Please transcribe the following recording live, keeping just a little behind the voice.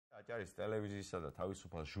აჭარის ტელევიზიისა და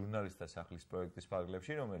თავისუფალ ჟურნალისტთა სახლის პროექტის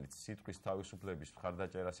ფარგლებში, რომელიც სიტყვის თავისუფლების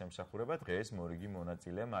მხარდაჭერას ემსახურება, დღეს მორიგი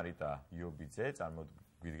მონაწილე მარიტა იობიძე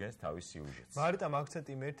წარმოგვიდგენს თავის სიუჟეტს. მარიტამ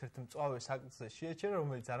აქცენტი ერთ-ერთ მწვავე საკითხზე შეაჩერა,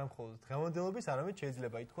 რომელიც არამხოლოდ დღევანდელობის, არამედ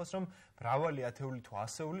შეიძლება ითქვას, რომ მრავალი ათეული თუ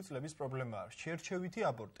ასეული წლების პრობლემაა. შერჩევითი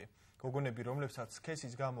აბორტი. გოგონები, რომლებსაც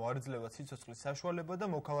სქესის გამო არ იძლევათ სიცოცხლის საშუალება და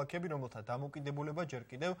მოქალაქეები, რომელთა დამოკიდებულება ჯერ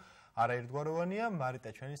კიდევ არაერთგვაროვანია. მარიტა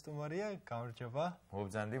ჩვენი სტუმარია, გამარჯობა.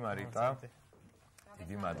 მობრძანდი მარიტა.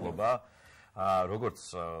 დიდი მადლობა. როგორც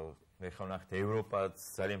ეხლა ვნახეთ, ევროპაც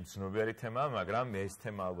ძალიან ცნობილი თემაა, მაგრამ ეს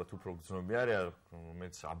თემა ალბათ უფრო ცნობილი არის,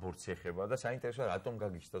 რომელიც აბორტს ეხება და საინტერესოა, რატომ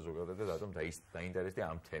გაგიჩნდა ზოგადად და რატომ დაინტერესდა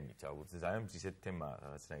ამ თემით. ალბათ ძალიან ისეთი თემაა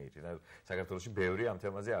რაღაცნაირი, საქართველოში ბევრი ამ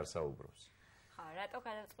თემაზე არ საუბრობს. რატო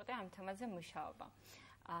გადავწყვიტე ამ თემაზე მუშაობა?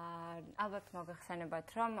 ალბათ მოგეხსენებათ,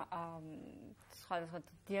 რომ სხვადასხვა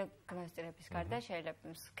დიაგნოსტირების გარდა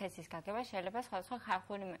შეიძლება სქესის გაგება შეიძლება სხვადასხვა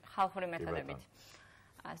ხალხური მეთოდებით.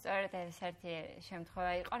 სწორედ ეს ერთი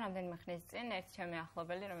შემთხვევა იყო, რამდენიმე ხნის წინ ერთი ჩემი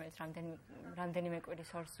ახლობელი, რომელიც რამდენიმე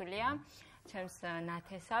კვირის ორსულია, ჩემს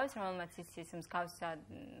ნათესავს, რომელმაც იცის მსგავს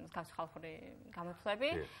ხალხური გამოთვლები,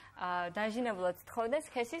 დაჟინებულად თხოვდა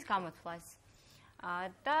სქესის გამოთვლას.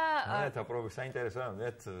 და და პრობლემა საინტერესოა,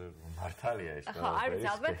 მართალია ეს ხო, არის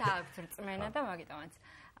ალბათ აქვს რწმენა და მაგიტომაც.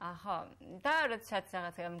 ხო, და როდესაც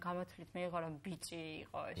რაღაცა გამოთვლით მიიღო, რომ ბიჭი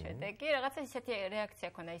იყო შედეგი, რაღაცა ისეთი რეაქცია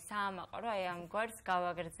ქონდა, ის საამაყო, რომ აი ამ გვარს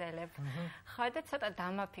გავაგრძელებ. ხო, და ცოტა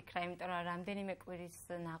დამაფიქრა, იმიტომ რომ რამდენიმე კვირის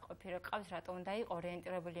ნაყოფი რო ყავს, რატომ უნდა იყო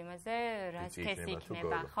ორიენტირებული იმაზე, რა სქესი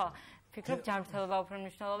იქნება, ხო. ფიქრობ, ჯანმრთელობა უფრო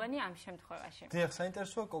მნიშვნელოვანია ამ შემთხვევაში. დიახ,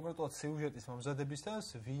 საინტერესოა კონკრეტულად სიუჟეტის მომზადებისას,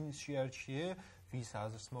 ვინ შეარჩიე, ვის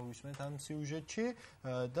აზრს მოვისმენთ ამ სიუჟეტში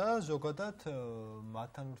და ზოგადად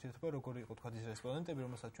მათთან ურთიერთობა როგორი იყო, თქვა ის რესპონდენტები,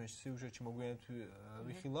 რომელსაც ჩვენ სიუჟეტში მოგვიანებით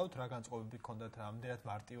ვიხილავთ, რა განწყობები გქონდათ, რამდენად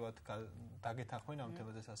მარტივად დაგეთანხმენ ამ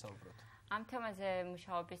თემაზე სასაუბროთ. ამ თემაზე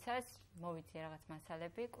მუშაობისას მოვიცი რაღაც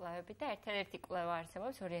მასალები, კვლევები და ერთადერთი კვლევა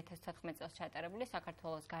არსებობს 2014 წელს ჩატარებული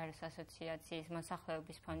საქართველოს გაეროს ასოციაციის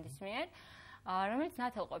მოსახლეობის ფონდის მიერ, რომელიც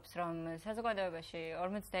ნათელყოფს, რომ საზოგადოებაში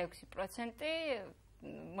 46%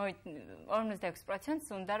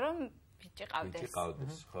 უნდა რომ ბიჭი ყავდეს.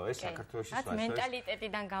 ხო, ეს საქართველოში სხვა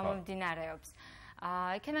მენტალიტეტიდან გამომდინარეობს.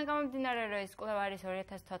 იქიდან გამომდინარე, რომ ეს კვლევა არის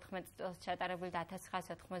 2014 წელს ჩატარებული და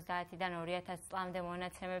 1990-დან 2000 წლამდე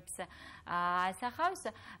მონაცემებს ასახავს,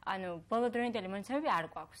 ანუ ბოლოდროინდელი მონაცემები არ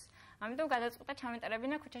გვაქვს. ამიტომ გადაწყვიტა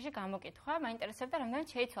ჩამეტარებინა ქუჩაში გამოკითხვა, მაინტერესებდა რამდენად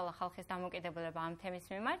შეიცვალა ხალხის დამოკიდებულება ამ თემის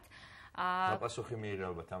მიმართ. პასუხი მიიღო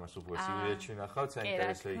ალბათ ამას უკვე სიუჟეტში ნახავთ,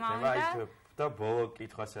 საინტერესო იქნება. აი და ბოლო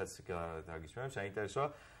კითხვასაც დაგისმენთ, საინტერესოა.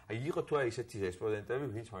 აი იყო თუ არა ისეთი რესპონდენტები,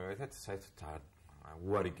 ვინც მაგალითად საერთოდ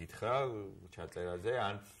უარი გითხრა ჩაწერაზე,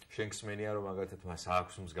 ან შენ გსმენია, რომ მაგალითად მას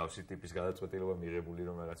აქვს მსგავსი ტიპის გადაწყვეტილება მიღებული,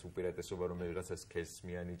 რომ რაღაც უპირატესობა რომ რაღაცას სქესს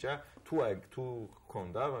მიანიჭა, თუ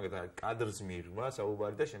გქონდა მაგალითად კადრს მიღმა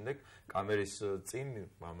საუბარი და შემდეგ კამერის წინ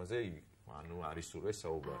ამაზე ანუ არის სულ ეს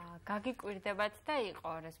საუბარი. გაგიკვირდებათ და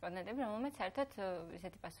იყო რესპონდენტები, რომელმაც საერთოდ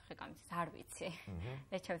ესეთი პასუხი გამიცეს, არ ვიცი.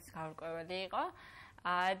 ეს ჩემთვის გაურკვეველი იყო.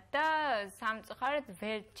 და სამწუხაროდ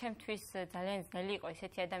ჩემთვის ძალიან ძნელი იყო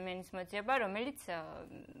ესეთი ადამიანის მოძიება, რომელიც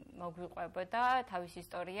მოგვიყვებოდა თავის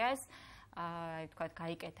ისტორიას, აი თქვა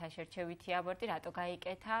გაიკეთა შერჩევითი აბორტი, რატო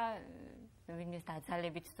გაიკეთა, ვინმეს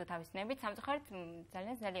დაძალებით თუ თავისნებით, სამწუხაროდ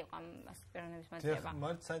ძალიან ძნელი იყო ამ პიროვნების მოძიება.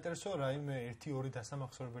 მაგრამ საინტერესოა, რაიმე 1-2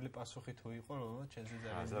 დასამახსოვრებელი პასუხი თუ იყო, რომელმაც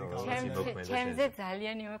ჩემზე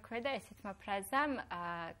ძალიან იმოქმედა ესეთმა ფრაზამ,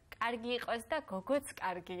 კარგი იყოს და გოგოც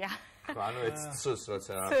კარგია. ანუ ეს ცუს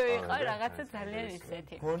როცა იყო რაღაცა ძალიან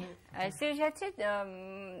ისეთი. სიუჟეტში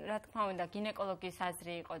რა თქმა უნდა გინეკოლოგის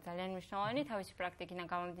აზრი იყო ძალიან მნიშვნელოვანი, თავისი პრაქტიკიდან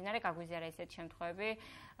გამომდინარე გაგვიზიარა ესეთი შემთხვევები,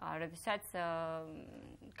 როდესაც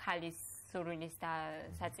ქალის სურვილის და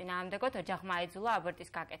საწინააღმდეგოდ ოჯახმა აიძულა აბორტის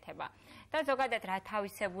გაკეთება. და ზოგადად რა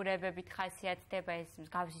თავისებურებებით ხასიათდება ეს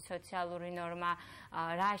მსგავსი სოციალური ნორმა,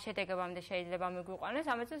 რა შედეგებამდე შეიძლება მიგვიყვანოს,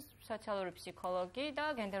 ამაზე სოციალური ფსიქოლოგი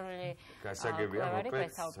და გენდერული გასაგებია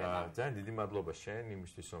მოკლედ. ძალიან დიდი მადლობა შენ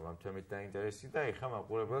იმისთვის, რომ ამ თემით დაინტერესი და ეხლა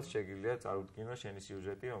მაყურებელს შეგიძლია წარუდგინო შენი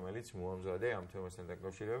სიუჟეტი, რომელიც მოამზადე ამ თემასთან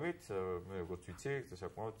დაკავშირებით. მე როგორც ვიცი,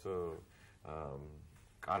 საკმაოდ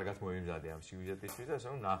კარგად მოიმზადე ამ სიუჟეტისთვის და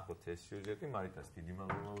ასე რომ ნახოთ ეს სიუჟეტი, მარიტას დიდი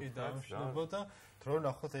მადლობა ვუხსნათ. კი, დამშვენებოდა, დრო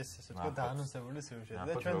ნახოთ ეს ასე თქვა დაანონსებული სიუჟეტი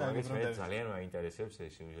და ჩვენ დავიბრუნდებით. ძალიან მაინტერესებს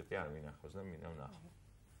ეს სიუჟეტი, არ მინახავს და მინდა ვნახო.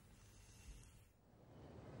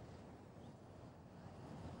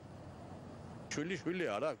 შვილი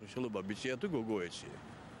არა აქვს, შეიძლება ბიჭია თუ გოგო ეცია.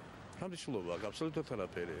 ხანდიშლობა, აბსოლუტურად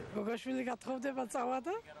არაფერი. გოგოშვილი გათხოვდება წავა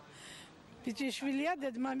და ბიჭი შვილია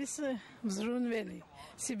დედმამის მზრუნველი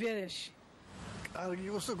სიბერეში. კარგი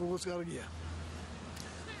იყოს და გოგოც კარგია.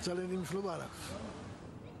 ძალიან იმშლობა არ აქვს.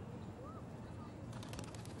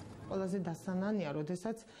 ყველაზე დასანანია,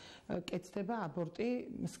 როდესაც კეთდება აბორტი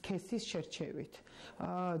სქესის შერჩევით.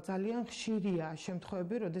 ძალიან ხშირია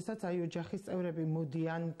შემთხვევები, როდესაც აი ოჯახის წევრები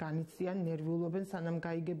მოდიან, განიცდიან, ნერვიულობენ, სანამ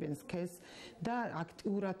გაიგებენ სქესს და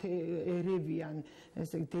აქტიურად ერევიან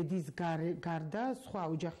ესე დედის გარდა სხვა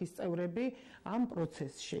ოჯახის წევრები ამ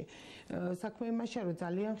პროცესში. საქმე იმაშია, რომ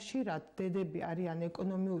ძალიან ხშირად დედები არიან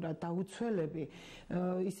ეკონომიურად დაუცველები,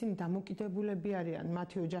 ისინი დამოკიდებულები არიან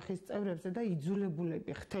მათი ოჯახის წევრებზე და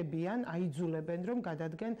იძულებულები ხდებიან, აიძულებენ, რომ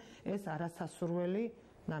გადადგენ ეს არასასურველი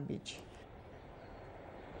ნაბიჯი.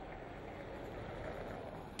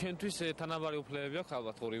 ჩვენთვის თანაბარი უფლებები აქვს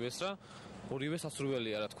ალბათ ორივეს რა, ორივე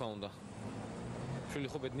სასურველია რა თქმა უნდა. შვილი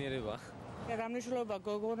ხო ბედნიერებაა. რა მნიშვნელობა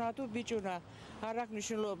გოგონა თუ ბიჭუნა არ აქვს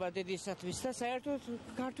მნიშვნელობა დედისათვის და საერთოდ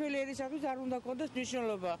ქართველი ერისათვის არ უნდა კონდეს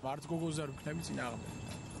მნიშვნელობა. მარც გოგოზე არ ვიქნები წინააღმდეგ.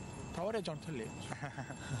 თავარია ჯანმრთელია.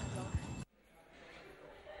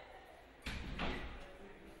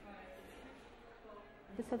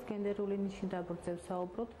 როდესაც გენდერული ნიშნით აბორტებს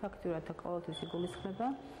საუბრობთ, ფაქტიურად ყოველთვის იგულისხმება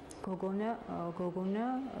გოგონა,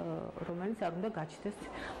 რომელიც არ უნდა გაჩნდეს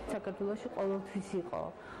საქართველოში ყოველთვის იყო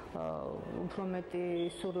უფრო მეტი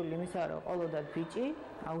სურვილი იმისა, რომ ყოლოდათ ბიჭი,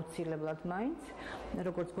 აუცილებლად მაინც,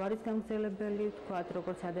 როგორც გვარის გამგზელებელი, ვთქვათ,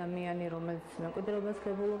 როგორც ადამიანი, რომელიც მემკვიდრეობას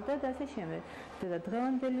ღებულობდა და ასე შემდეგ. და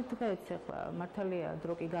დღევანდელი დღეც ახლა მართალია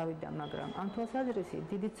დრო კი გავიდა, მაგრამ ამ თვალსაზრისით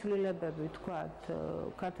დიდი ცვლილებები, ვთქვათ,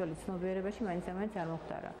 ქართველი ცნობიერებაში მაინც არ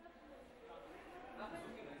მოხდარა.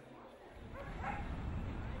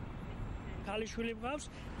 ქალიშვილი მყავს,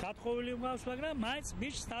 გათხოვილი მყავს, მაგრამ მაინც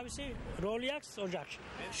ბიჭს თავისი როლი აქვს ოჯახში.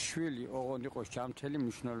 შვილი ოღონდ იყოს ჯანმრთელი,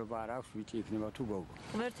 მნიშვნელობა არ აქვს ბიჭი იქნება თუ გოგო.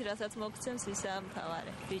 ღმერთი რასაც მოგცემს ისაა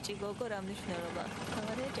მთავარი. ბიჭი გოგო რა მნიშვნელობა?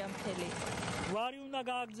 მთავარია ჯანმრთელი. გვარი უნდა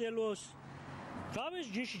გააგრძელოს. გავეს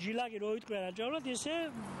ჯიში ჯილაკი რო იტყვია რაჭაულად, ესე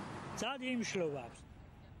ძალიან იმშლობა აქვს.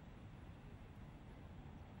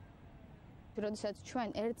 როდესაც ჩვენ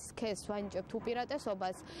ერთ სქესს ვანიჭებთ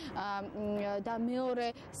უპირატესობას და მეორე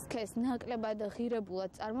სქესს ნაკლებად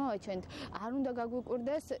ღირებულად წარმოვაჩენთ, არ უნდა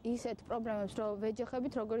გაგვიკვირდეს ისეთ პრობლემებს, რომ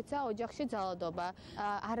ვეჯახებით, როგორიცაა ოჯახში ძალადობა,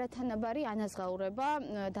 არათანაბარი ანაზღაურება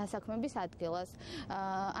დასაქმების ადგილას.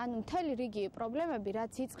 ანუ მთელი რიგი პრობლემები,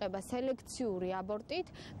 რაც იწყება სელექციური აბორტით,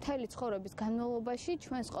 მთელი ცხოვრების განმავლობაში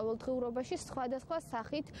ჩვენს ყოველდღიურობაში სხვადასხვა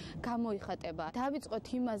სახით გამოიხატება. დავიწყოთ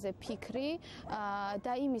იმაზე ფიქრი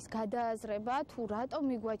და იმის გადააზრება თუ რატომ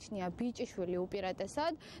მიგვაჩნია ბიჭიშვილი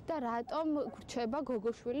უპირატესად და რატომ გრჩება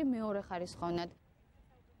გოგოშვილი მეორე ხარისხოვნად.